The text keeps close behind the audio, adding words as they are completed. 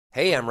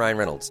Hey, I'm Ryan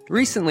Reynolds.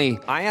 Recently,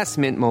 I asked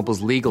Mint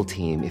Mobile's legal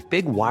team if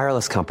big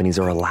wireless companies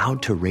are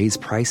allowed to raise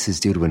prices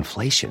due to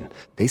inflation.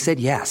 They said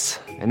yes.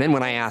 And then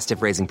when I asked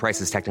if raising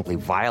prices technically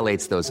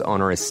violates those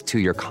onerous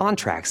two-year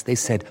contracts, they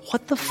said,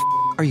 "What the f***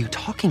 are you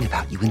talking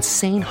about, you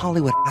insane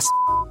Hollywood ass?"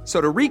 So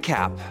to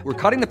recap, we're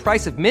cutting the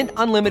price of Mint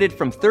Unlimited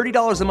from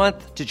 $30 a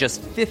month to just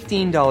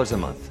 $15 a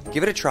month.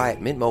 Give it a try at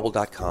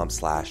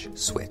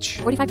mintmobile.com/switch.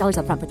 $45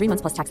 up front for 3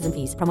 months plus taxes and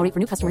fees. Promo rate for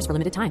new customers for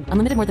limited time.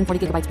 Unlimited more than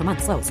 40 gigabytes per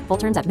month. Slows full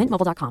terms at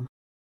mintmobile.com.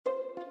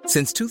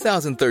 Since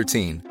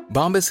 2013,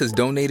 Bombas has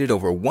donated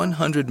over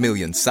 100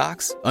 million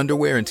socks,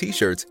 underwear, and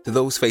T-shirts to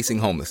those facing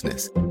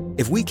homelessness.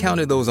 If we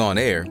counted those on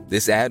air,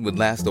 this ad would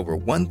last over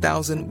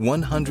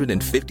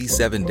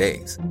 1,157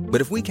 days.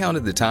 But if we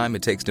counted the time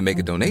it takes to make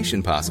a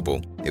donation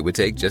possible, it would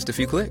take just a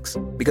few clicks.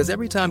 Because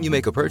every time you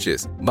make a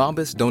purchase,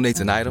 Bombas donates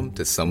an item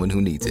to someone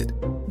who needs it.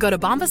 Go to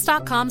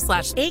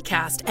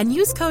bombas.com/ACAST and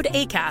use code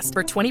ACAST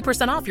for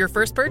 20% off your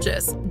first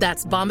purchase.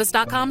 That's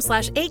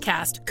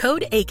bombas.com/ACAST,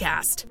 code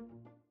ACAST.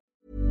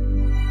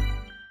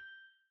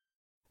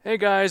 Hey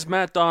guys,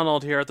 Matt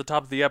Donald here at the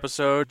top of the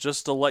episode,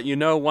 just to let you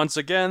know once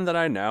again that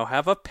I now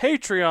have a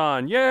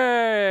Patreon.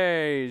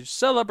 Yay!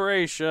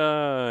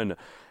 Celebration!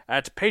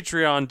 At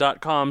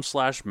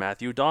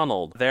patreon.com/Matthew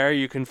Donald. There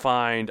you can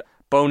find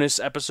bonus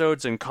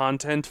episodes and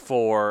content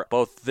for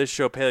both this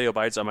show, Paleo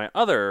Bites, and my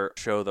other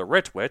show, The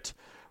Ritwit,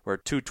 where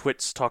two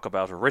twits talk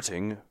about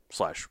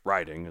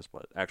writing/writing is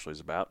what it actually is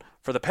about.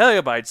 For the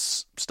Paleo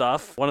Bites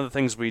stuff, one of the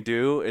things we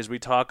do is we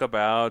talk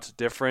about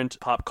different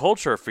pop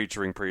culture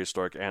featuring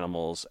prehistoric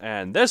animals,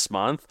 and this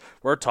month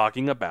we're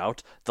talking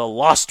about The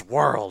Lost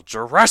World,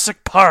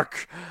 Jurassic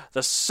Park,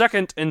 the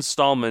second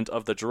installment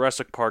of the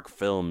Jurassic Park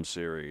film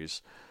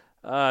series.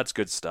 It's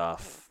good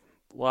stuff.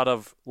 A lot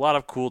of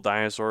cool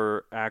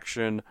dinosaur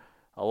action,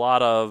 a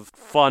lot of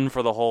fun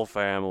for the whole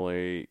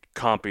family,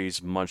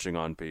 compies munching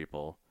on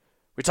people.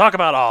 We talk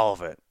about all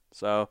of it.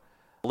 So,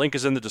 the link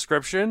is in the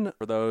description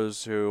for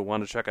those who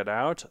want to check it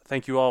out.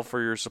 Thank you all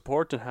for your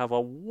support and have a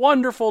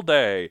wonderful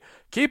day.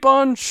 Keep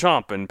on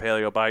chomping,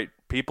 Paleo Bite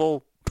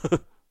people.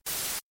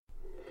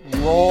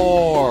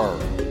 Roar.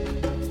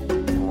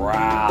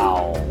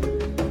 Growl.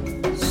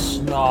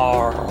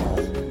 Snarl.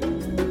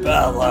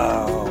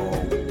 Bellow.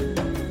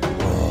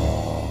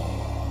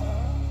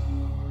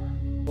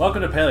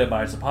 Welcome to Paleo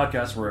Bites, a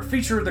podcast where we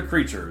feature the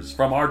creatures,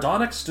 from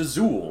Ardonyx to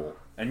Zool.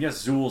 And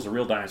yes, Zool's a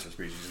real dinosaur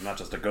species, not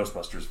just a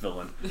Ghostbusters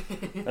villain.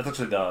 That's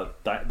actually the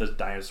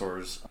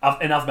dinosaurs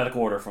in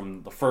alphabetical order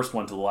from the first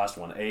one to the last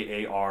one.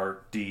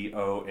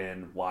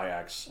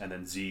 AARDONYX, and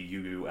then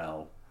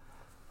ZUUL.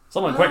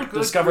 Someone quick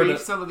discovered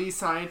some of these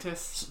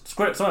scientists.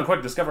 Someone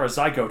quick discover a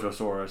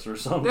Zygotosaurus or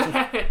something.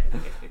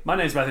 My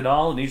name's Matthew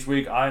Dahl, and each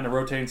week I and a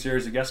rotating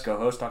series of guest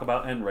co-hosts talk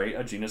about and rate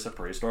a genus of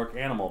prehistoric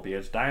animal, be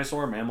it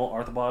dinosaur, mammal,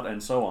 arthropod,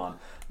 and so on.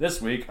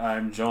 This week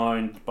I'm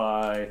joined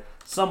by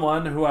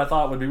someone who I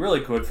thought would be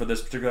really good for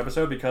this particular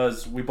episode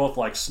because we both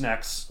like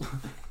snacks.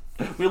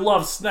 We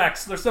love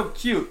snacks. They're so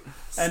cute.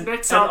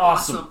 Snacks are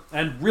awesome.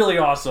 And really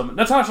awesome.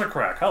 Natasha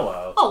Crack,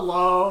 hello.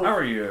 Hello. How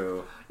are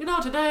you? You know,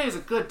 today is a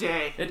good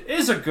day. It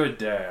is a good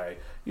day.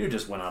 You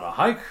just went on a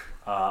hike.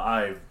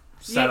 I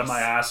sat on my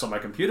ass on my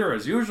computer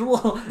as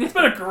usual. It's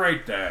been a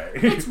great day.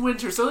 It's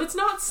winter, so it's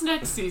not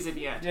snack season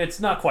yet. It's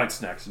not quite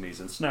snack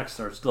season. Snacks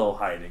are still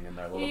hiding in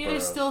their little burrows. They're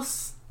still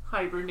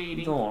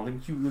hibernating. Oh, they're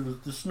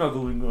cute, they're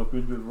snuggling up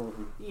into the...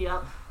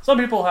 Yep. Some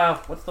people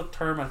have... What's the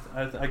term?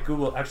 I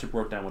Google actually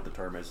broke down what the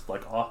term is.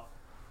 Like,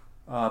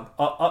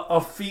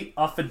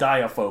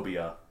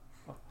 ophidiophobia.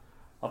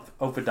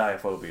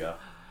 Ophidiophobia.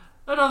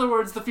 In other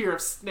words, the fear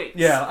of snakes.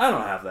 Yeah, I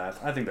don't have that.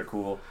 I think they're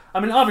cool. I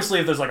mean, obviously,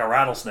 if there's like a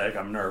rattlesnake,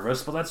 I'm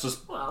nervous, but that's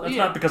just... That's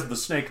not because of the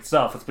snake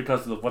itself. It's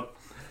because of what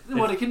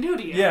it can do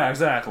to you. Yeah,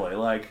 exactly.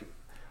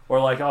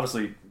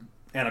 Obviously...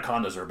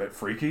 Anacondas are a bit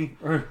freaky.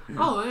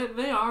 Oh,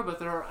 they are, but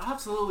they're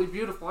absolutely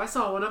beautiful. I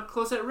saw one up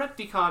close at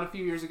Repticon a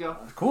few years ago.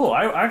 Cool.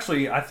 I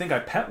think I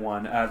pet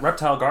one at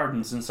Reptile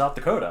Gardens in South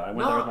Dakota. I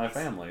went there with my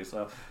family.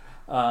 So,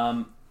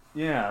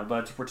 yeah.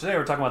 But for today,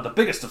 we're talking about the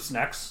biggest of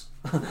snakes,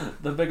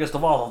 the biggest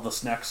of all of the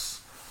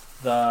snakes,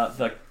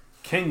 the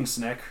king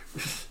snake,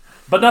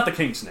 but not the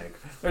king snake.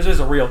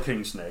 There's a real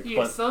king snake.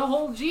 Yes, the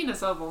whole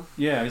genus of them.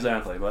 Yeah,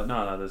 exactly. But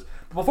no, there's.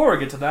 But before we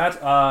get to that,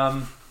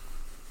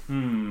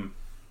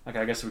 okay,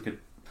 I guess we could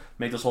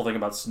make this whole thing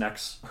about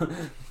snacks.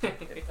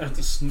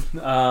 Let's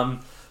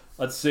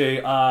see.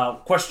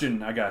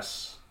 Question, I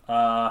guess.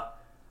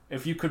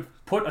 If you could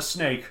put a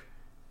snake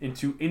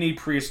into any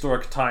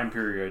prehistoric time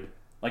period,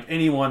 like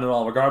anyone at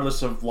all,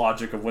 regardless of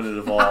logic of when it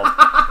evolved,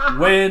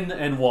 when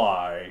and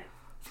why?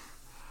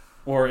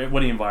 Or in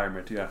any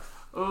environment, yeah.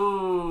 When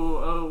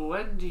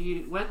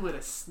would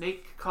a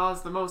snake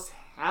cause the most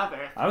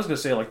havoc? I was going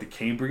to say like the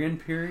Cambrian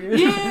period.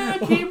 Yeah,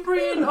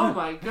 Cambrian. Oh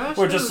my gosh.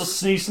 Or just a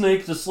sea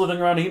snake just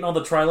slithering around eating all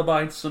the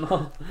trilobites and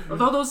all.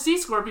 Although those sea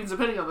scorpions,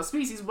 depending on the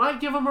species, might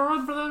give them a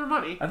run for their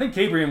money. I think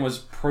Cambrian was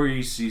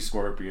pre-sea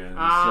scorpion. So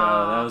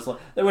that was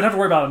they would have to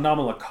worry about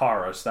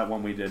Anomalocaris, that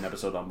one we did an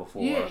episode on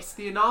before. Yes,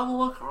 the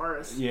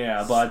Anomalocaris.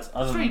 Yeah, but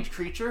strange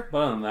creature. But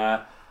other than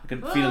that,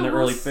 Could feed on the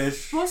early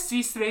fish. Most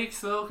sea snakes,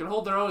 though, can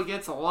hold their own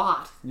against a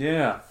lot.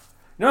 Yeah.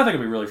 You know, I think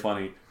it'd be really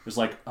funny. It's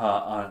like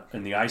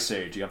in the Ice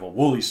Age, you have a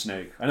woolly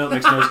snake. I know it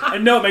makes no. I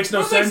know it makes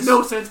no sense. Makes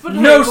no sense, but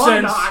no hey,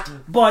 why sense. not?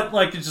 But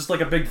like it's just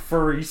like a big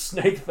furry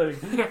snake thing.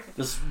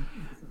 Just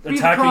Be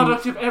the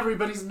product of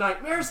everybody's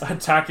nightmares.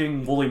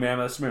 attacking woolly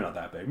mammoths. Maybe not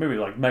that big. Maybe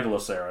like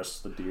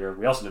Megaloceros, the deer.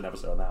 We also did an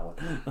episode on that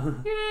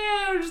one.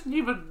 Yeah, or just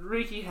even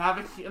wreaking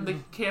havoc in the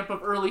camp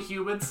of early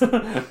humans.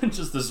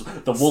 Just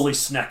the woolly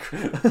snake.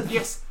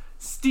 Yes,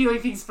 stealing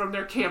things from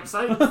their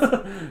campsite.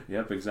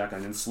 Yep, exactly.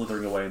 And then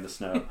slithering away in the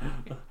snow.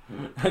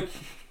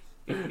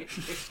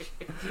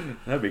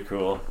 That'd be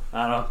cool.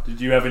 I don't know.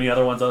 Did you have any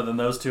other ones other than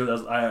those two?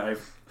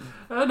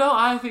 No,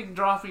 I think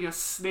dropping a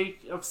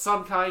snake of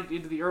some kind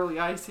into the early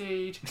Ice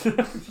Age,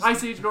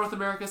 Ice Age North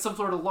America, some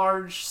sort of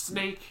large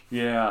snake,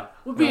 yeah,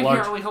 would be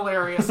inherently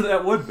hilarious.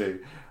 That would be.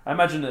 I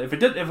imagine if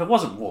it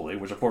wasn't woolly,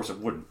 which of course it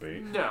wouldn't be.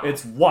 No,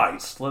 it's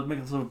white. Let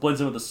me so it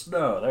blends in with the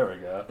snow. There we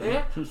go.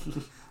 Yeah.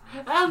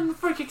 And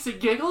for kicks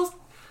and giggles,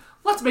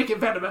 let's make it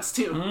venomous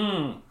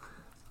too.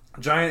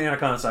 Giant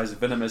anaconda-sized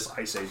venomous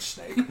Ice Age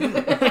snake.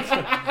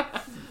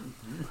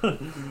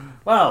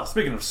 Well,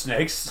 speaking of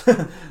snakes,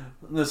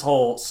 this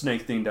whole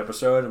snake-themed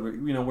episode,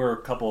 we're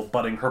a couple of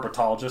budding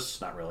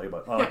herpetologists. Not really,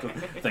 but I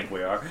think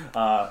we are.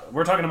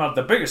 We're talking about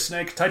the biggest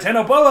snake,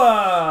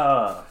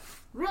 Titanoboa!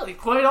 Really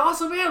quite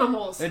awesome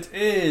animals. It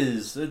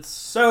is. It's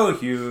so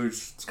huge.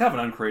 It's kind of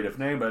an uncreative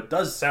name, but it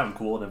does sound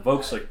cool. It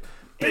evokes, like,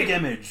 big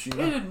image. You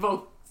know? It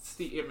invokes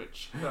the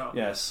image. So.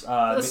 Yes.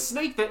 The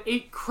snake that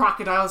ate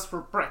crocodiles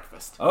for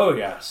breakfast. Oh,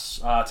 yes.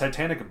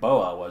 Titanic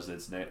boa was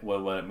its name.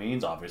 What it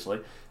means, obviously.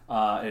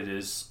 It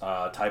is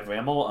a type of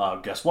animal.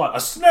 Guess what? A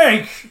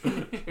snake!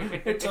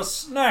 It's a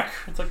snake.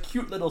 It's a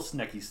cute little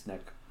snaky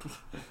snake.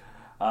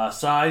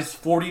 Size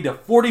 40 to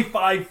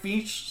 45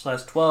 feet,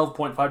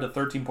 /12.5 to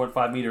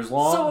 13.5 meters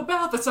long. So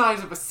about the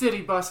size of a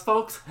city bus,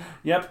 folks.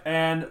 Yep,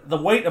 and the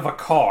weight of a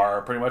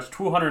car, pretty much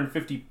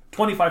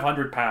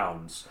 2,500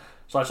 pounds.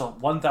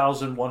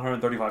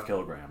 /1,135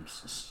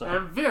 kilograms. So, A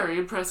very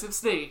impressive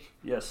snake.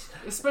 yes.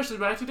 Especially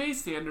by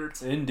today's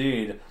standards.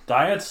 Indeed.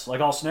 Diets,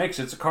 like all snakes,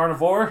 it's a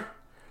carnivore.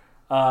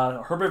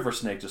 Herbivorous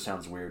snake just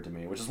sounds weird to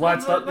me, which is why it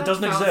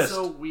doesn't exist.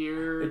 So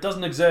weird. It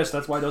doesn't exist.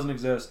 That's why it doesn't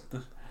exist.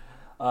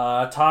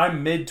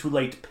 Time mid to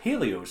late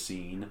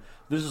Paleocene.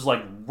 This is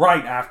like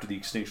right after the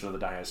extinction of the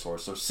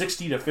dinosaurs, so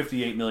 60 to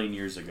 58 million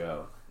years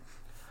ago.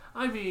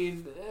 I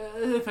mean,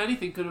 if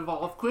anything could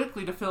evolve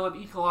quickly to fill an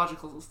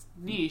ecological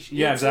niche,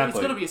 Yeah, exactly. It's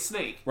going to be a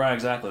snake. Right,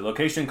 exactly.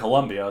 Location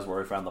Colombia is where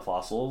we found the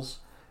fossils.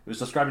 It was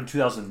described in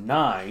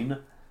 2009.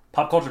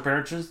 Pop culture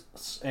appearances.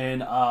 In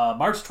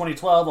March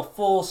 2012, a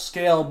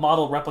full-scale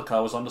model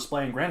replica was on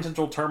display in Grand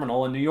Central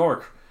Terminal in New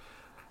York.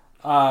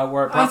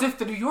 As if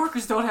the New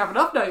Yorkers don't have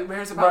enough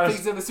nightmares about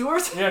things in the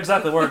sewers. Yeah,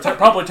 exactly. Where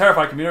probably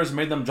terrified commuters and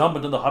made them jump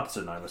into the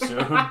Hudson, I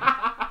assume.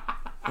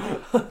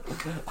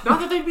 Not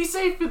that they'd be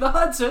safe in the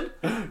Hudson.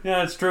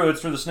 Yeah, it's true.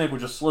 It's true. The snake would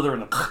just slither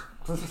in the...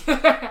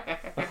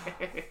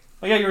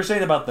 Well, yeah, you were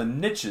saying about the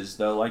niches,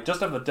 though. Like,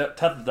 just after the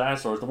death of the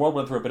dinosaurs, the world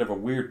went through a bit of a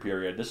weird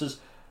period. This is...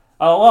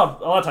 A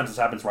lot of times this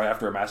happens right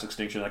after a mass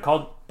extinction.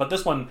 But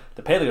this one,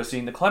 the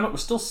Paleocene, the climate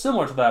was still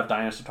similar to that of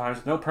dinosaur times,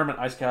 with no permanent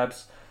ice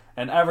caps,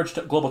 and average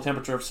global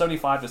temperature of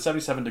 75 to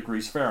 77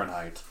 degrees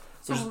Fahrenheit.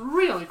 So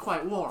really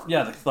quite warm.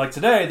 Yeah, like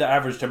today, the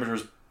average temperature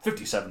is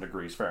 57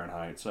 degrees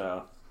Fahrenheit.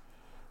 So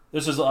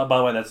this is, by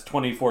the way, that's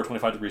 24,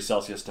 25 degrees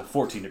Celsius to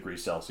 14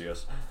 degrees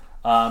Celsius.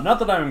 Not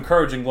that I'm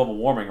encouraging global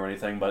warming or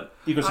anything, but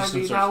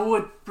ecosystems that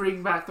would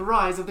bring back the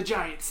rise of the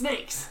giant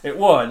snakes. It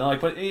would,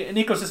 but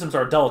ecosystems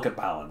are a delicate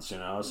balance,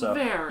 So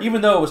Very.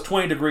 Even though it was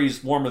 20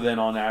 degrees warmer than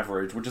on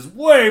average, which is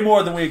way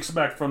more than we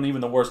expect from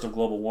even the worst of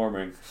global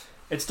warming,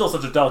 it's still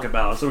such a delicate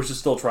balance. So we should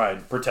still try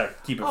and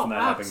keep it from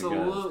that happening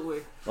again.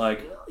 Absolutely.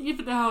 Like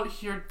even out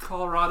here in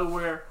Colorado,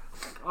 where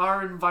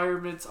our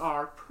environments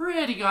are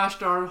pretty gosh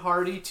darn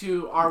hardy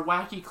to our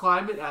wacky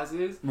climate as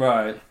is.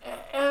 Right.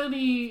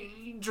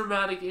 Any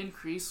dramatic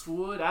increase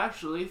would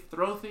actually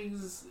throw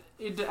things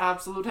into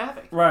absolute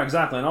havoc. Right,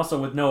 exactly. And also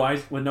with no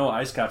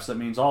ice caps, that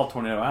means all of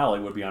Tornado Alley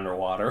would be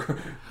underwater.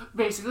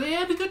 Basically,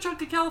 and a good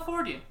chunk of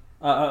California.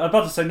 I'm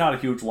about to say not a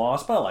huge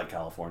loss, but I like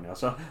California,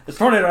 so it's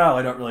Tornado Alley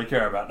I don't really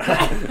care about.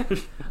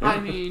 I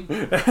mean,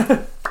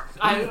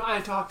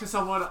 I talked to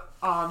someone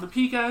on the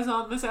Peak I was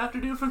on this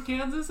afternoon from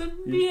Kansas, and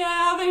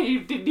yeah, they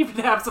didn't even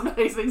have some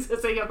nice things to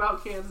say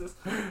about Kansas.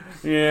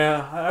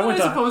 Yeah, I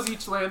suppose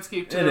each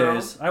landscape to it their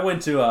is. I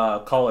went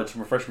to college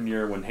my freshman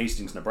year in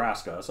Hastings,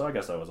 Nebraska, so I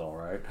guess that was all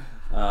right.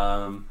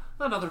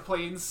 Another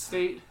plains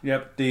state.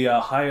 Yep, the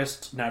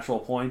highest natural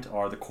point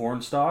are the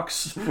corn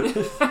stalks.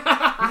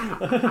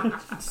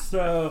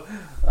 So,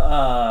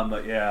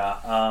 but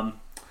yeah.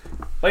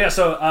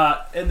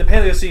 So in the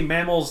Paleocene,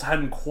 mammals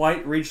hadn't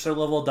quite reached their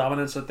level of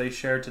dominance that they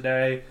share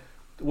today,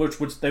 which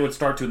they would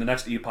start to in the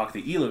next epoch,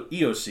 the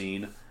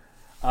Eocene.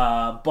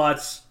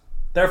 But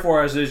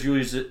therefore, as it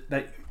usually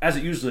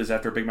is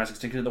after a big mass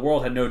extinction, the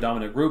world had no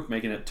dominant group,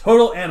 making it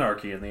total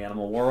anarchy in the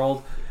animal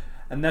world.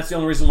 And that's the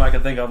only reason why I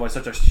can think of why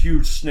such a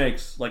huge snake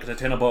like a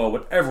Titanoboa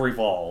would ever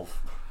evolve.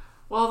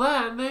 Well,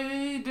 then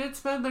they did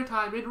spend their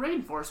time in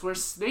rainforest, where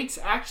snakes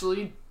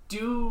actually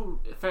do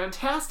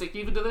fantastic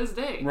even to this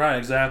day. Right,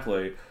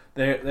 exactly.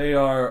 They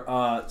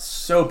are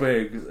so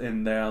big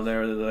in there.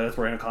 That's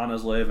where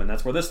anacondas live, and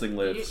that's where this thing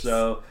lives. Yes.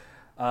 So,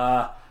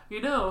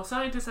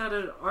 scientists had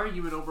an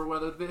argument over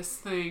whether this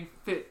thing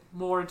fit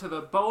more into the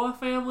boa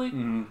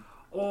family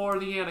or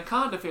the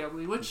anaconda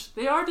family, which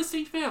they are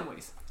distinct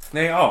families.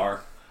 they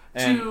are.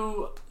 And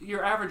To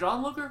your average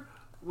onlooker,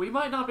 we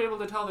might not be able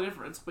to tell the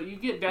difference, but you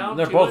get down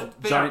They're to both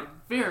it, they giant- are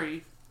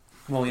very...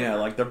 well, yeah,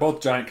 like they're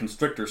both giant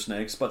constrictor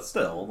snakes, but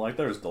still, like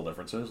there's still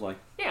differences. Like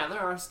Yeah, there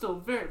are still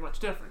very much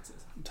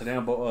differences.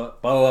 Tenaya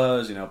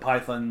boas,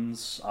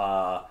 pythons,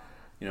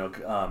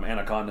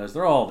 anacondas.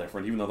 They're all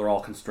different, even though they're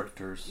all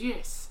constrictors.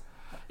 Yes.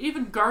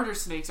 Even garter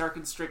snakes are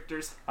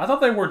constrictors. I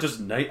thought they were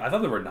just. I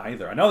thought they were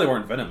neither. I know they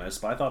weren't venomous,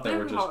 but I thought they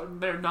were just.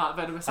 They're not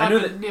venomous. I I've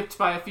knew been nipped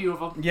by a few of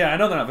them. Yeah, I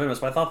know they're not venomous,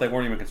 but I thought they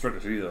weren't even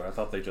constrictors either. I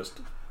thought they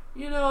just.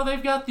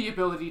 They've got the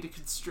ability to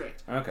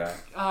constrict. Okay.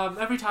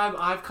 Every time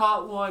I've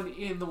caught one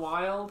in the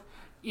wild,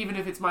 even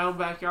if it's my own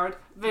backyard,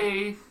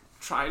 they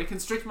try to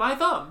constrict my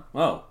thumb.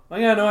 Oh.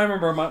 Yeah, no, I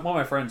remember one of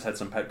my friends had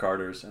some pet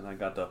garters, and I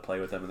got to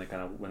play with them, and they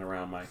kind of went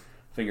around my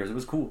fingers. It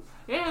was cool.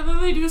 Yeah, and then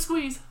they do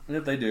squeeze.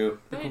 Yep, they do.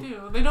 They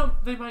do. They don't.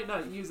 They might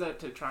not use that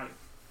to try and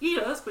eat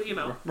us, but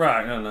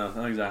Right,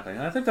 no, exactly.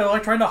 And I think they're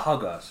like trying to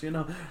hug us,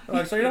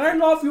 like saying, "I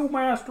love you,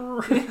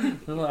 master."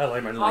 I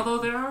like my. Although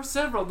there are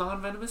several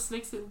non-venomous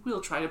snakes that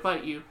will try to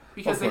bite you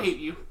because they hate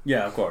you.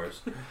 Yeah, of course.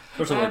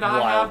 Especially And like I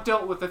wild. have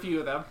dealt with a few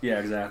of them. Yeah,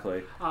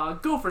 exactly.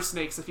 Gopher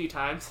snakes a few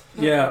times.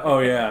 Yeah. Oh,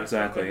 yeah,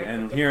 exactly.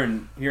 And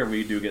here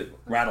we do get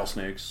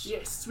rattlesnakes.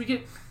 Yes, we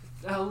get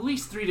at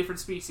least 3 different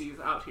species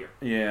out here.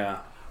 Yeah.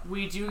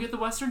 We do get the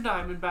western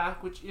diamondback,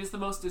 which is the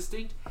most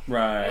distinct,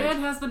 Right. and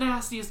has the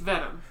nastiest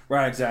venom.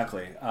 Right.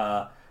 Exactly.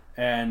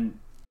 And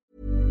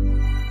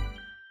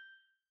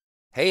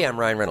Hey, I'm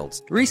Ryan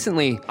Reynolds.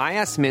 Recently, I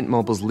asked Mint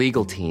Mobile's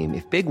legal team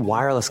if big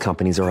wireless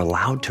companies are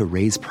allowed to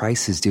raise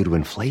prices due to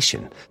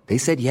inflation. They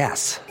said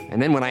yes. And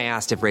then when I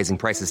asked if raising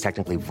prices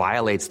technically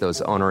violates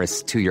those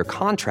onerous 2-year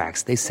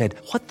contracts, they said,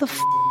 "What the f***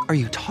 are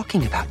you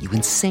talking about, you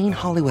insane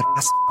Hollywood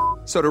ass?"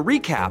 So to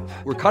recap,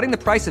 we're cutting the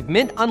price of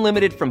Mint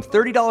Unlimited from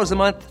 $30 a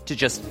month to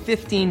just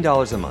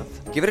 $15 a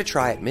month. Give it a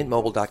try at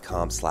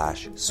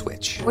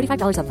mintmobile.com/switch.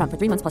 $45 up front for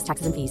 3 months plus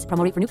taxes and fees.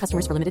 Promo rate for new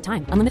customers for limited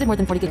time. Unlimited more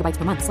than 40 gigabytes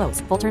per month. Slows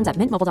full terms at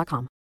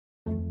mintmobile.com.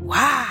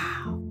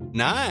 Wow.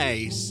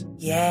 Nice.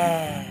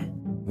 Yeah.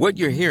 What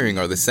you're hearing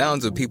are the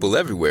sounds of people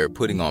everywhere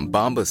putting on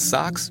Bombas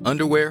socks,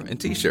 underwear, and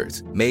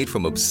T-shirts made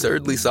from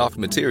absurdly soft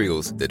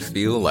materials that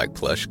feel like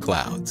plush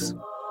clouds.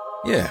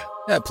 Yeah,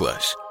 that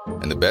plush.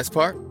 And the best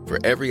part? For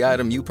every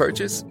item you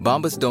purchase,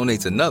 Bombas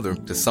donates another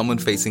to someone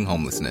facing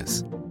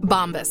homelessness.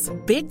 Bombas.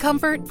 Big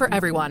comfort for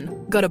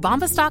everyone. Go to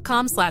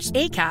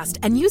bombas.com/ACAST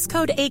and use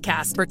code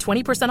ACAST for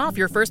 20% off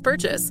your first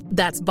purchase.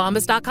 That's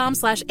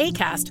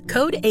bombas.com/ACAST.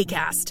 Code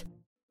ACAST.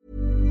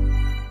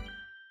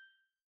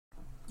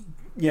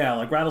 yeah,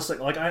 like rattlesnake.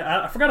 Like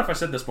I forgot if I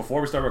said this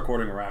before we started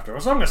recording or after,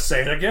 so I'm gonna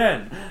say it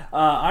again.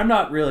 I'm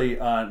not really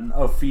an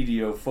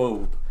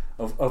ophidiophobe,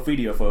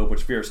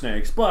 which fears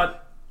snakes,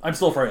 but I'm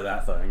still afraid of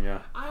that thing. Yeah.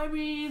 I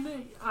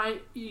mean,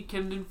 it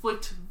can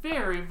inflict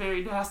very,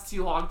 very nasty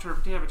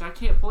long-term damage. I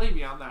can't blame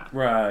you on that.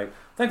 Right.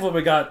 Thankfully,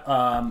 we got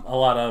a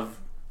lot of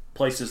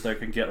places that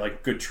can get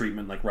like good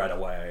treatment like right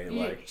away.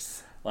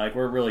 Yes. Like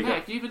we're really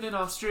Heck, even in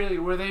Australia,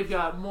 where they've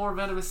got more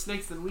venomous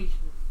snakes than we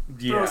can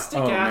throw a stick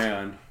oh at,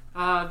 man.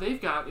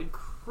 They've got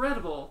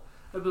incredible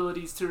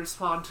abilities to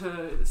respond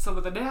to some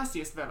of the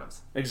nastiest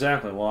venoms.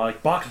 Exactly. Well,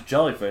 like box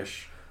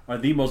jellyfish are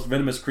the most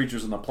venomous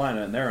creatures on the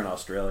planet, and they're in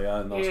Australia,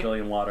 in the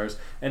Australian waters.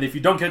 And if you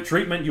don't get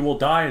treatment, you will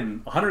die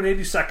in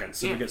 180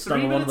 seconds if you get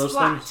stung with one of those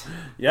things.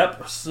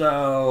 Yep.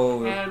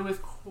 So. And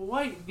with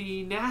quite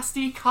the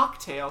nasty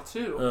cocktail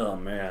too. Oh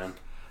man.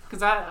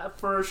 Because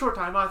for a short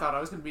time, I thought I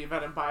was going to be a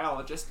venom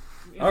biologist.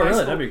 Oh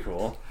really? That'd be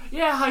cool.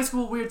 Yeah, high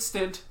school weird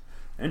stint.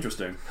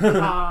 Interesting.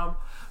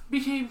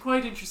 Became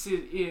quite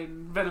interested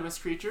in venomous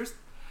creatures.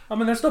 I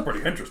mean, they're still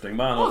pretty interesting,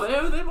 but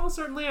they most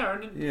certainly are.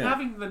 And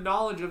having the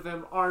knowledge of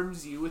them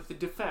arms you with the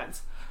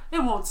defense.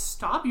 It won't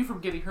stop you from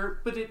getting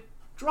hurt, but it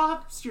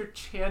drops your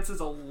chances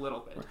a little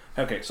bit.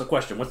 Okay, so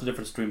question: what's the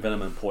difference between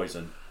venom and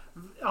poison?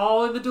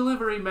 All in the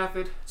delivery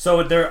method.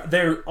 So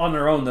they're on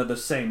their own. They're the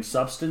same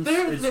substance.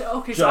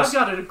 So I've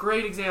got a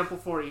great example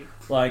for you.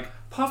 Like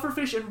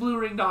pufferfish and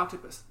blue-ringed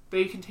octopus.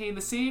 They contain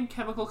the same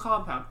chemical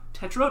compound,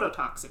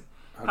 tetrodotoxin.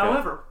 Okay.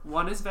 However,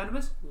 one is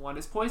venomous, one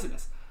is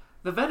poisonous.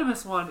 The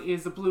venomous one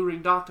is the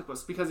blue-ringed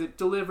octopus because it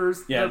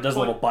delivers... Yeah, it does a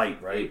little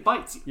bite, right? It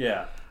bites you.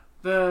 Yeah.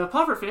 The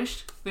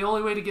pufferfish, the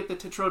only way to get the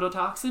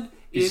tetrodotoxin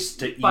is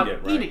to eat by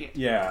it, right? eating it.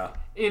 Yeah.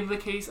 In the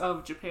case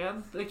of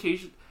Japan, you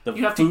Fugu?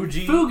 have to...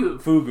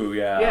 Fugu,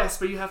 yeah. Yes,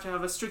 but you have to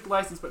have a strict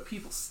license, but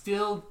people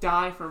still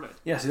die from it.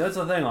 Yeah, see, that's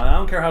the thing. Like, I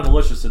don't care how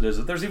delicious it is.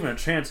 If there's even a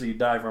chance that you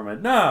die from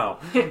it, no.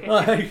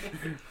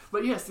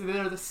 But yes,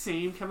 they're the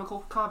same chemical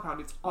compound.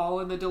 It's all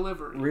in the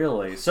delivery.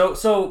 Really?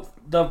 So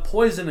the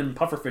poison in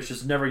pufferfish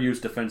is never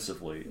used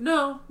defensively?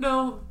 No.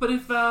 But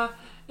if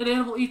an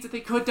animal eats it, they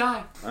could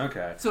die.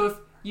 Okay. So if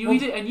you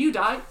eat it and you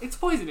die, it's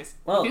poisonous.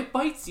 Well, if it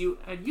bites you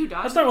and you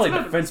die, that's not really a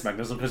it's defense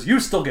mechanism because you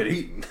still get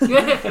eaten.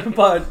 Yeah.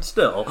 But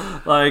still,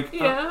 like,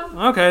 Yeah.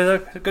 okay,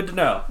 that's good to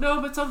know. No,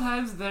 but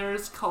sometimes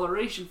there's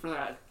coloration for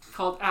that,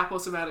 called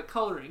aposematic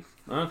coloring.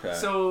 Okay.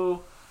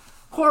 So,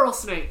 coral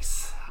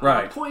snakes,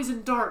 Right.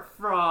 poison dart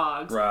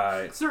frogs,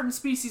 Right. certain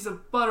species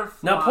of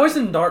butterfly. Now,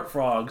 poison dart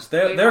frogs,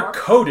 they're are?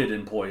 coated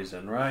in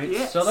poison, right?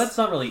 Yes. So that's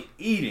not really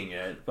eating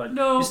it, but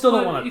No, you still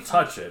don't but want to it's-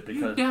 touch it You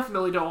because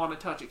definitely don't want to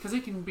touch it because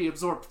it can be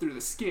absorbed through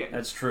the skin.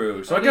 that's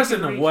true. So And I guess it in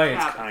can a wreak way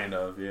it's havoc. kind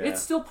of, yeah. It's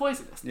still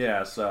poisonous.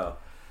 Yeah, so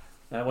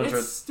that one's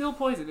It's still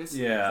poisonous.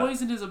 Yeah.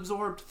 Poison is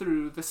absorbed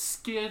through the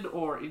skin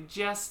or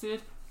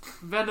ingested.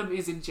 Venom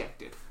is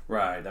injected.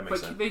 right, that makes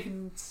But sense. they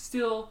can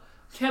still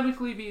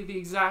chemically be the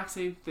exact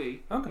same thing.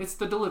 Okay. It's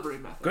the delivery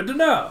method. Good to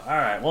know. All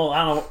right. Well,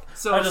 I don't.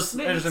 So I just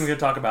snakes- didn't get to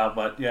talk about,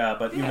 but yeah,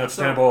 but even Yeah, though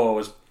so- Titanoboa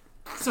was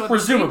So the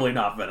presumably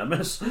not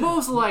venomous. snake-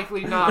 most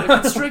likely not. A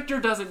constrictor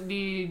doesn't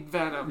need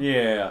venom.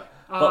 Yeah.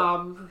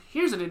 But,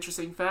 Here's an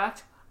interesting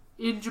fact.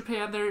 In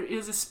Japan, there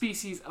is a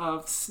species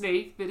of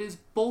snake that is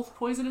both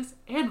poisonous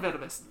and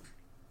venomous.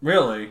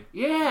 really?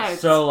 Yeah.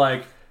 So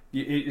like,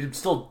 it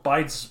still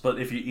bites, but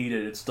if you eat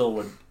it, it still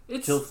would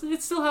kill.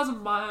 it still has a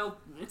mild.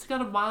 It's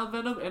got a mild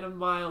venom and a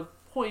mild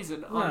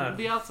poison on Yeah.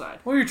 the outside.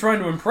 Who are you trying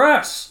to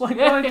impress? Like,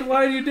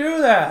 why do you do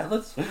that?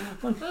 That's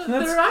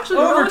They're actually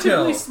overkill.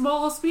 relatively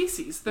small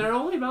species. They're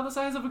only about the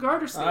size of a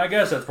garter snake. I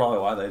guess that's probably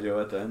why they do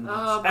it then. It's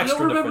I don't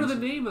extra remember the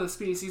defensive. name of the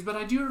species, but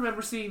I do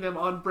remember seeing them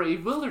on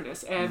Brave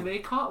Wilderness, and they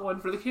caught one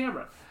for the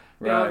camera.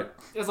 Right.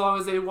 As long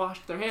as they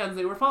washed their hands,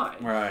 they were fine.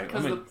 Right.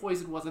 Because I mean- the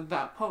poison wasn't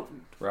that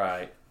potent.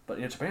 Right. But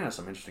yeah, Japan has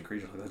some interesting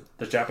creatures. Like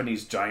the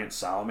Japanese giant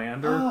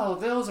salamander. Oh,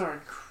 those are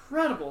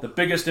incredible. The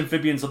biggest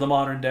amphibians of the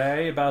modern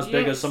day, about as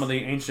big as Yes. some of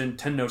the ancient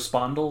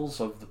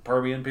tennospondylus of the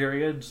Permian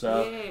period.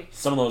 So Yes.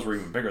 some of those were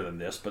even bigger than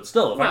this, but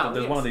still, the fact Well, that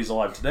there's yes. one of these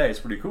alive today is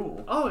pretty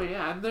cool. Oh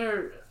yeah, and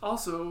they're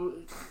also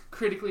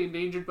critically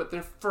endangered, but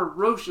they're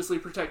ferociously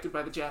protected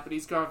by the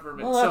Japanese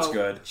government. Well, that's so,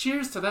 good.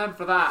 Cheers to them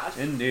for that.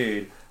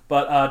 Indeed.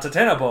 But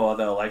Titanoboa,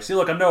 though, like, see,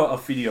 look, I'm no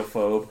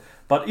ophidiophobe,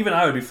 but even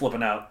I would be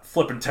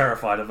flipping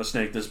terrified of a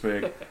snake this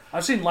big.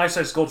 I've seen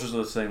life-size sculptures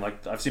of this thing,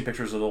 like, I've seen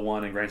pictures of the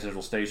one in Grand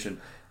Central Station,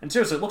 and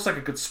seriously, it looks like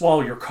it could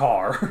swallow your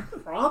car.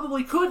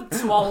 Probably could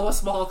swallow a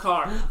small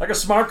car. Like a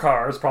smart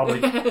car is probably...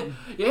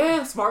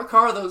 Yeah, smart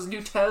car, those new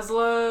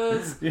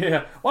Teslas.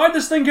 Yeah. Why'd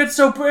this thing get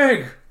so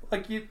big?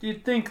 Like,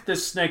 you'd think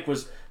this snake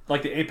was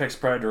like the apex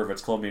predator of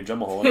its Colombian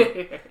jungle hole.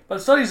 But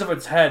studies of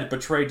its head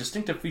betray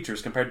distinctive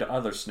features compared to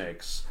other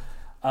snakes.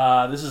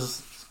 This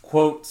is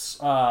quotes,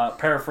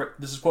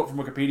 this is quote from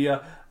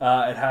Wikipedia.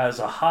 It has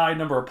a high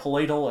number of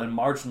palatal and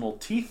marginal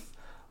teeth,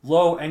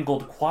 low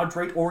angled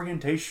quadrate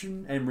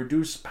orientation, and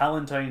reduced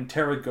palatine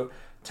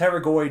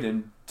pterygoid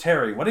and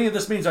ptery. What any of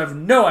this means, I have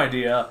no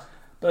idea.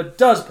 But it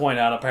does point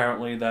out,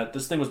 apparently, that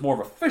this thing was more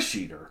of a fish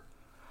eater.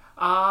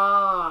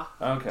 Ah.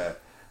 Okay.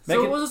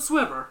 So it was a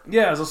swimmer.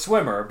 Yeah, as a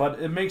swimmer, but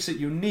it makes it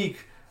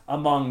unique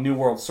among New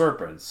World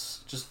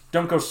serpents. Just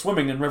don't go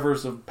swimming in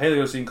rivers of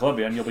Paleocene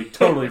Colombia and you'll be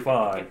totally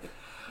fine.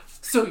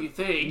 So you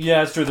think.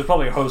 Yeah, it's true. There's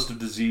probably a host of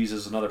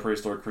diseases and other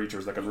prehistoric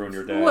creatures that could ruin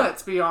your day.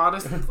 Let's be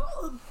honest.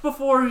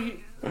 Before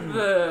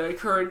the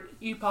current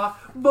epoch,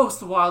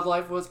 most of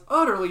wildlife was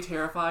utterly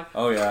terrifying.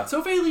 Oh, yeah.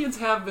 So if aliens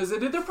have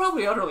visited, they're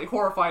probably utterly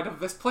horrified of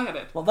this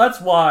planet. Well,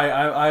 that's why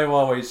I've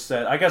always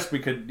said, I guess we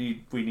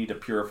need to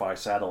purify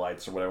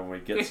satellites or whatever when we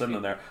get some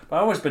in there. But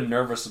I've always been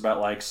nervous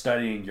about, like,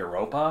 studying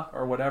Europa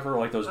or whatever,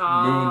 like those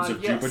moons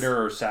of yes.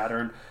 Jupiter or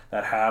Saturn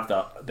that have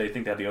they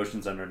think they have the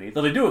oceans underneath.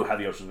 Well, they do have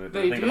the oceans underneath.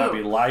 They think do. there might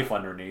be life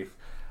underneath.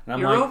 And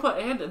I'm Europa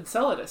and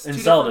Enceladus.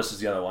 Enceladus is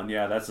the other one.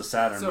 Yeah, that's the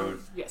Saturn moon.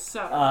 Yes,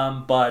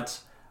 Saturn. But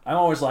I'm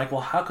always like,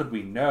 well, how could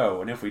we know?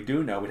 And if we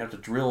do know, we'd have to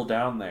drill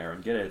down there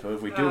and get it. But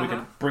if we do, we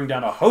can bring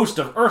down a host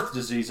of Earth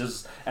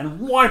diseases and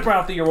wipe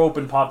out the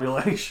European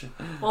population.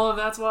 Well, and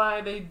that's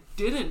why they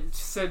didn't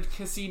send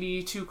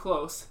Cassini too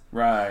close.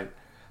 Right.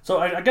 So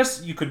I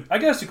guess you could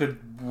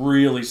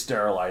really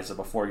sterilize it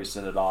before you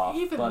send it off.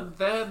 Even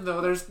then,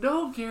 though, there's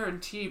no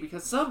guarantee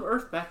because some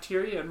Earth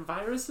bacteria and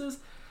viruses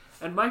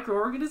and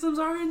microorganisms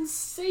are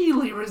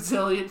insanely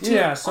resilient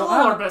to all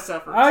our best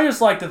efforts. I just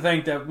like to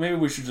think that maybe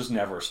we should just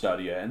never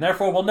study it, and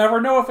therefore we'll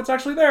never know if it's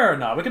actually there or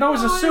not. We can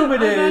always assume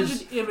it is. I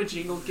imagine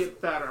imaging will get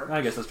better.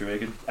 I guess that's true.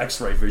 Make it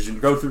X-ray vision,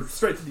 go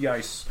straight through the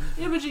ice.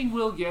 Imaging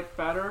will get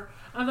better,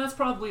 and that's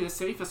probably the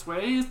safest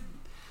way is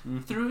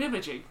through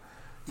imaging.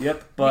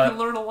 Yep, We can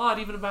learn a lot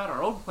even about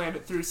our own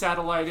planet through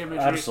satellite imagery.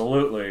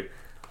 Absolutely.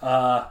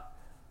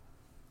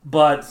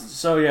 But,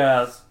 so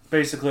yeah,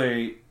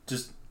 basically,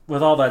 just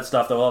with all that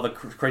stuff, though, all the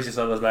crazy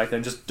stuff that was back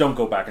then, just don't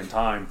go back in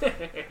time.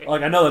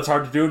 Like, I know that's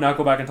hard to do, not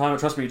go back in time, but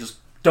trust me, just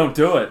don't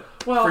do it.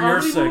 Well, for how your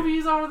many sake.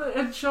 movies are there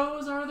and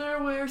shows are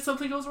there where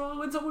something goes wrong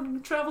when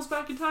someone travels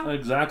back in time?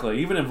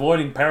 Exactly. Even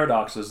avoiding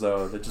paradoxes,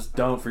 though, that just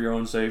don't for your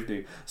own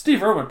safety.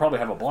 Steve Irwin would probably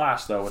have a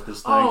blast, though, with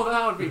this thing. Oh,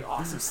 that would be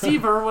awesome.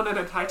 Steve Irwin in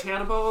a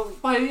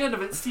Titanoboa. By the end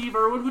of it, Steve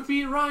Irwin would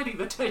be riding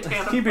the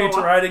Titanoboa. He'd be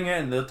riding it,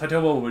 and the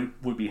Titanoboa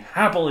would be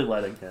happily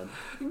letting him.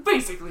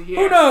 Basically, yeah.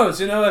 Who knows?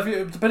 You know,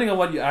 depending on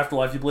what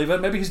afterlife you believe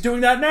in, maybe he's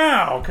doing that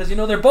now, because, you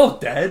know, they're both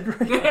dead.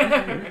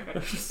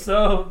 Right?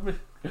 So...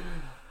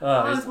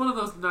 it's one of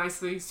those nice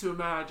things to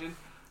imagine.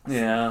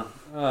 Yeah.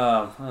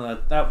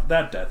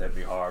 That death would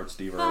be hard,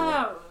 Steve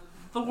Irwin.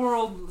 The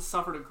world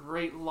suffered a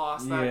great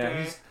loss that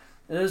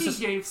day. He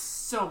gave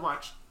so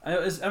much.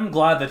 I'm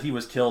glad that he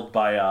was killed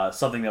by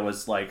something that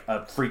was like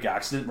a freak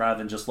accident rather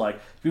than just like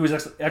if he was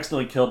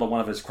accidentally killed by one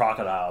of his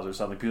crocodiles or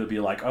something. People would be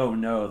like, "Oh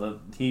no,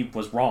 he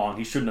was wrong.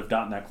 He shouldn't have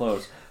gotten that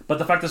close." But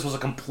the fact this was a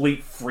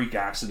complete freak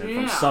accident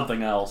from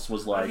something else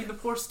was like. I mean, the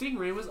poor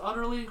stingray was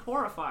utterly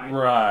horrified.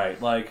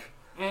 Right, like.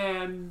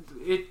 And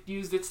it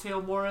used its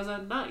tail more as a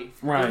knife.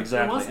 Right,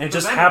 exactly. And it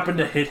just happened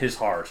to hit his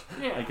heart.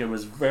 Yeah. Like, it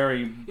was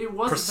very it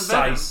wasn't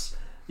precise.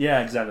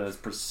 Yeah, exactly. This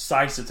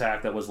precise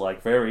attack that was,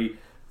 like, very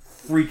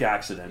freak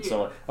accident. Yeah.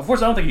 So, of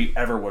course, I don't think he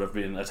ever would have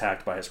been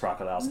attacked by his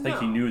crocodiles. I think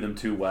he knew them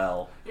too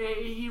well.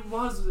 He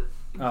was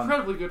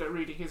incredibly good at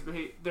reading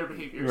their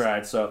behaviors.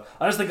 Right, so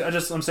I'm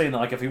saying that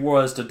like if he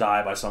was to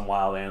die by some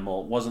wild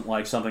animal, it wasn't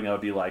like something that would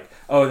be like,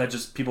 oh, that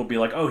just people would be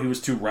like, oh, he was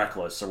too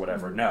reckless or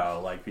whatever. Mm-hmm.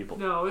 No, like people.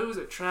 No, it was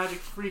a tragic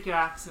freak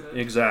accident.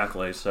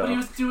 Exactly. So. But he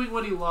was doing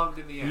what he loved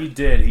in the end. He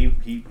did. He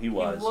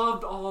was. He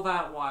loved all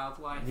that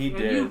wildlife. He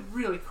did. And you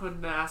really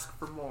couldn't ask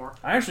for more.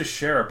 I actually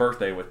share a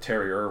birthday with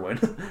Terry Irwin.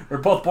 We're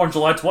both born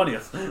July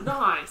 20th.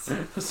 Nice.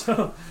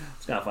 So.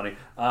 It's kind of funny.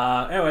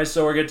 Anyway,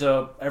 so we get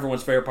to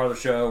everyone's favorite part of the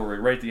show where we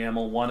rate the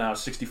animal 1 out of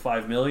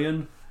 65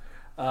 million.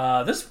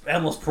 This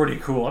animal's pretty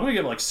cool. I'm going to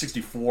give it like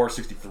 64,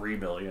 63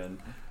 million.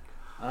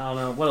 I don't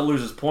know what it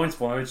loses points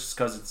for. It's just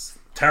because it's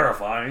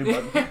terrifying,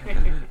 but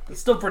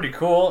it's still pretty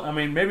cool. I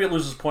mean, maybe it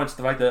loses points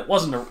to the fact that it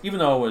wasn't, even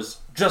though it was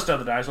just out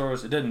of the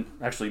dinosaurs, it didn't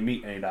actually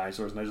meet any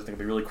dinosaurs, and I just think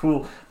it'd be really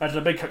cool. Imagine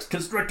a big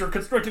constrictor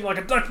constricting like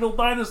a duck-billed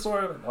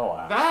dinosaur.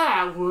 Alas.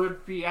 That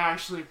would be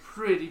actually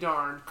pretty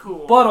darn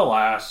cool. But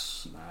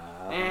alas.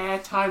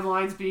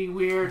 Timeline's being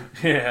weird.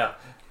 Yeah.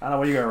 I don't know,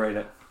 what are you going to rate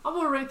it? I'm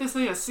going to rate this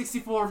thing at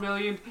 64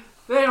 million.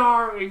 They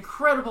are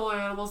incredible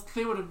animals.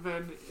 They would have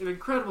been an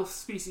incredible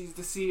species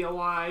to see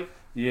alive.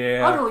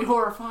 Yeah. Utterly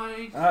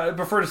horrifying. I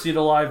prefer to see it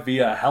alive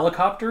via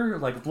helicopter,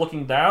 like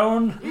looking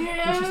down.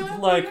 Yeah.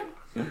 Like,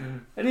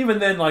 and even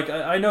then, like,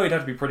 I know you'd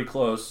have to be pretty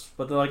close,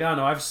 but they're like, I don't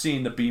know, I've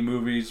seen the B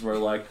movies where,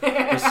 like,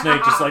 the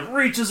snake just, like,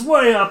 reaches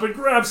way up and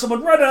grabs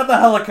someone right out of the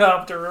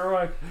helicopter, or,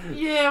 like...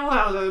 Yeah, well,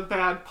 that was a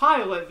bad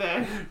pilot,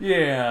 then.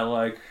 Yeah,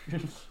 like...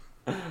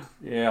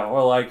 yeah,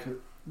 or, like...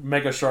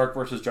 Mega Shark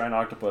versus Giant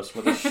Octopus,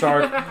 where the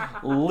shark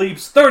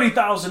leaps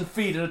 30,000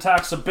 feet and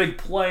attacks a big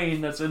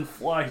plane that's in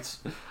flight.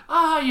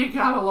 You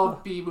gotta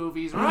love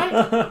B-movies, right?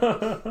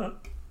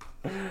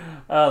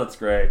 Oh, that's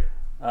great.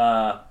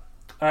 Alright,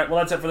 well,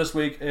 that's it for this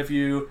week. If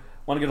you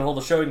want to get a hold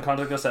of the show, you can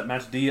contact us at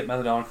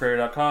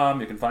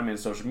mattd@methadoncreator.com. You can find me on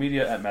social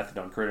media at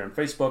MethadonCreator on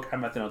Facebook, at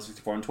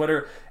Methadon64 on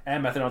Twitter,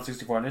 and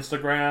Methadon64 on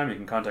Instagram. You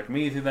can contact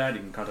me through that. You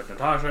can contact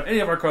Natasha, any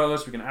of our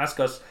co-hosts. You can ask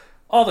us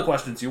all the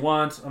questions you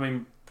want. I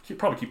mean... You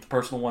probably keep the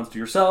personal ones to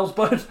yourselves,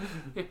 but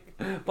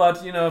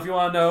you know, if you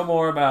want to know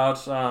more about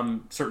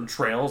certain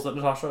trails that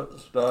Natasha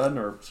has done,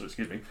 or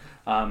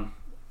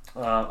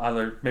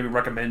either maybe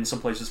recommend some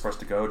places for us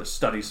to go to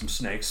study some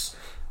snakes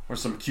or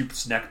some cute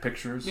snake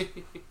pictures.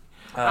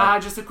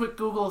 Just a quick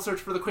Google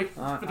search for the cute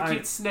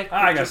snake pictures.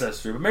 I guess that's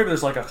true, but maybe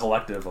there's like a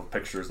collective of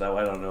pictures that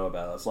I don't know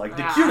about. It's like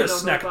the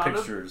cutest snake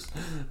pictures.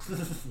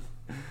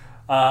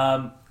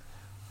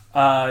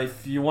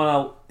 If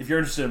you're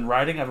interested in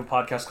writing, I have a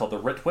podcast called The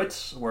Writ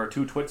Wits, where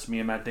two twits, me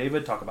and Matt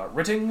David, talk about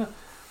writing.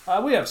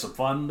 We have some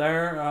fun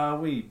there.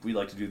 We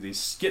like to do these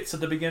skits at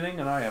the beginning,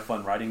 and I have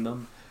fun writing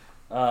them.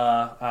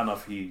 I don't know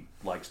if he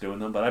likes doing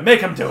them, but I make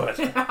him do it.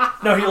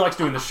 No, he likes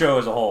doing the show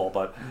as a whole,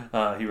 but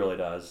he really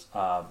does.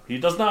 He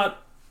does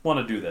not want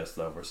to do this,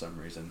 though, for some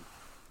reason.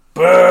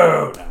 Boo!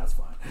 Nah, that's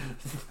fine.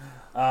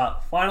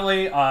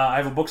 Finally, I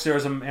have a book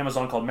series on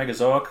Amazon called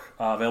Megazoic,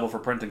 available for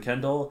print and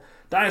Kindle.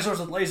 Dinosaurs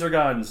with laser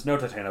guns, no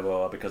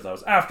Titanoboa, because that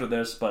was after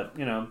this, but,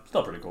 you know,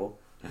 still pretty cool.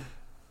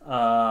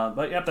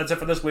 But, yep, that's it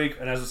for this week,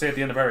 and as we say at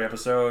the end of every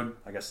episode,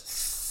 I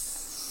guess...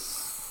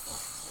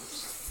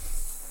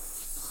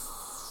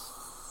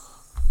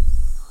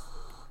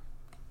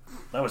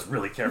 That was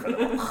really careful.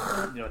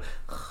 You know,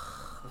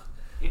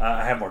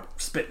 I have more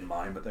spit in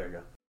mine, but there you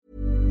go.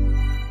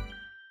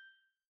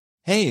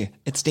 Hey,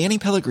 it's Danny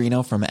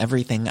Pellegrino from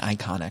Everything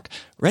Iconic.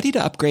 Ready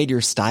to upgrade your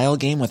style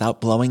game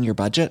without blowing your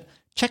budget?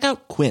 Check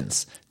out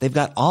Quince. They've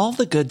got all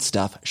the good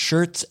stuff,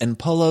 shirts and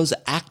polos,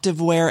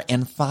 activewear,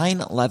 and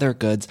fine leather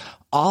goods,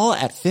 all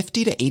at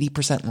 50 to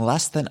 80%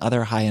 less than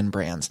other high-end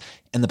brands.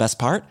 And the best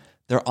part?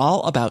 They're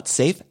all about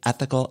safe,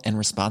 ethical, and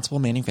responsible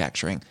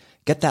manufacturing.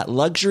 Get that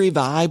luxury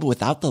vibe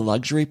without the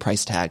luxury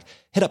price tag.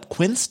 Hit up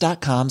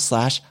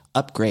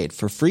quince.com/upgrade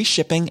for free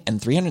shipping and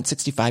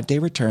 365-day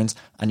returns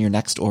on your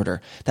next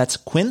order. That's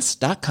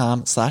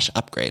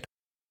quince.com/upgrade.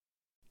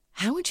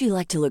 How would you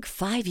like to look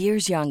 5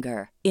 years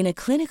younger? In a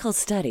clinical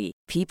study,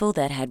 people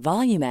that had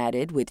volume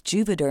added with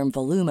Juvederm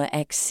Voluma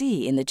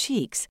XC in the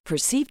cheeks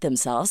perceived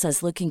themselves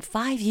as looking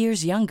 5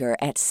 years younger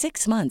at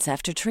 6 months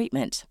after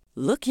treatment.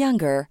 Look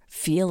younger,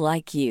 feel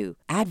like you.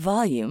 Add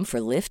volume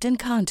for lift and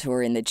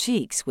contour in the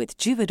cheeks with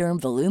Juvederm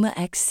Voluma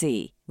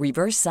XC.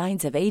 Reverse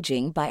signs of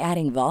aging by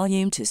adding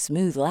volume to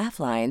smooth laugh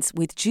lines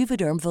with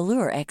Juvederm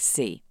Volure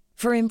XC.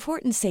 For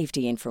important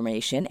safety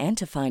information and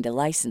to find a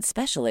licensed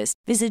specialist,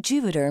 visit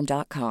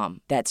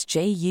Juvederm.com. That's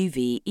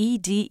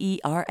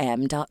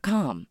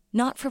JUVEDERM.com.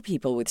 Not for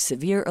people with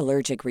severe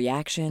allergic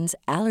reactions,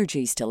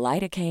 allergies to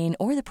lidocaine,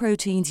 or the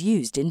proteins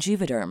used in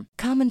Juvederm.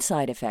 Common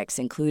side effects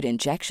include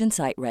injection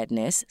site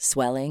redness,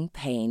 swelling,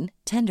 pain,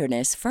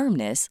 tenderness,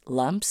 firmness,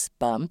 lumps,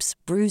 bumps,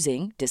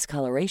 bruising,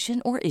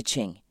 discoloration, or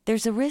itching.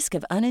 There's a risk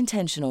of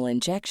unintentional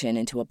injection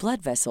into a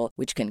blood vessel,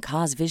 which can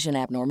cause vision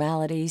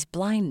abnormalities,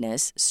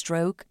 blindness,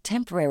 stroke,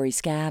 temporary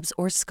scabs,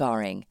 or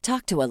scarring.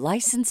 Talk to a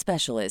licensed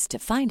specialist to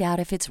find out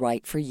if it's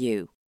right for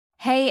you.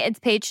 Hey, it's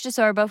Paige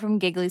DeSorbo from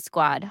Giggly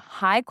Squad.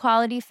 High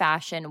quality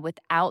fashion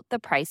without the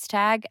price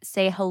tag.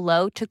 Say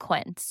hello to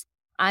Quince.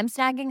 I'm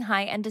snagging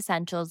high-end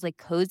essentials like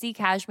cozy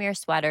cashmere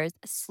sweaters,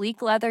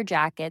 sleek leather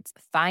jackets,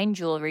 fine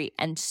jewelry,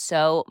 and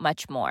so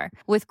much more.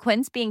 With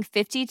Quince being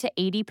 50 to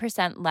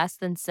 80% less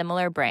than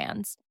similar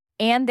brands.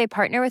 And they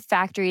partner with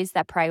factories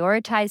that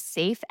prioritize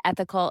safe,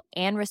 ethical,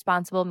 and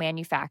responsible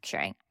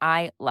manufacturing.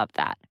 I love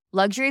that.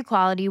 Luxury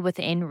quality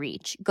within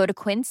reach. Go to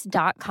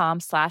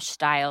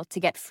quince.com/style to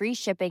get free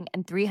shipping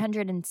and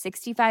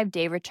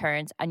 365-day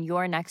returns on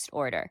your next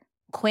order.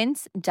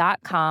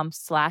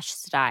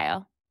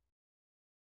 Quince.com/style.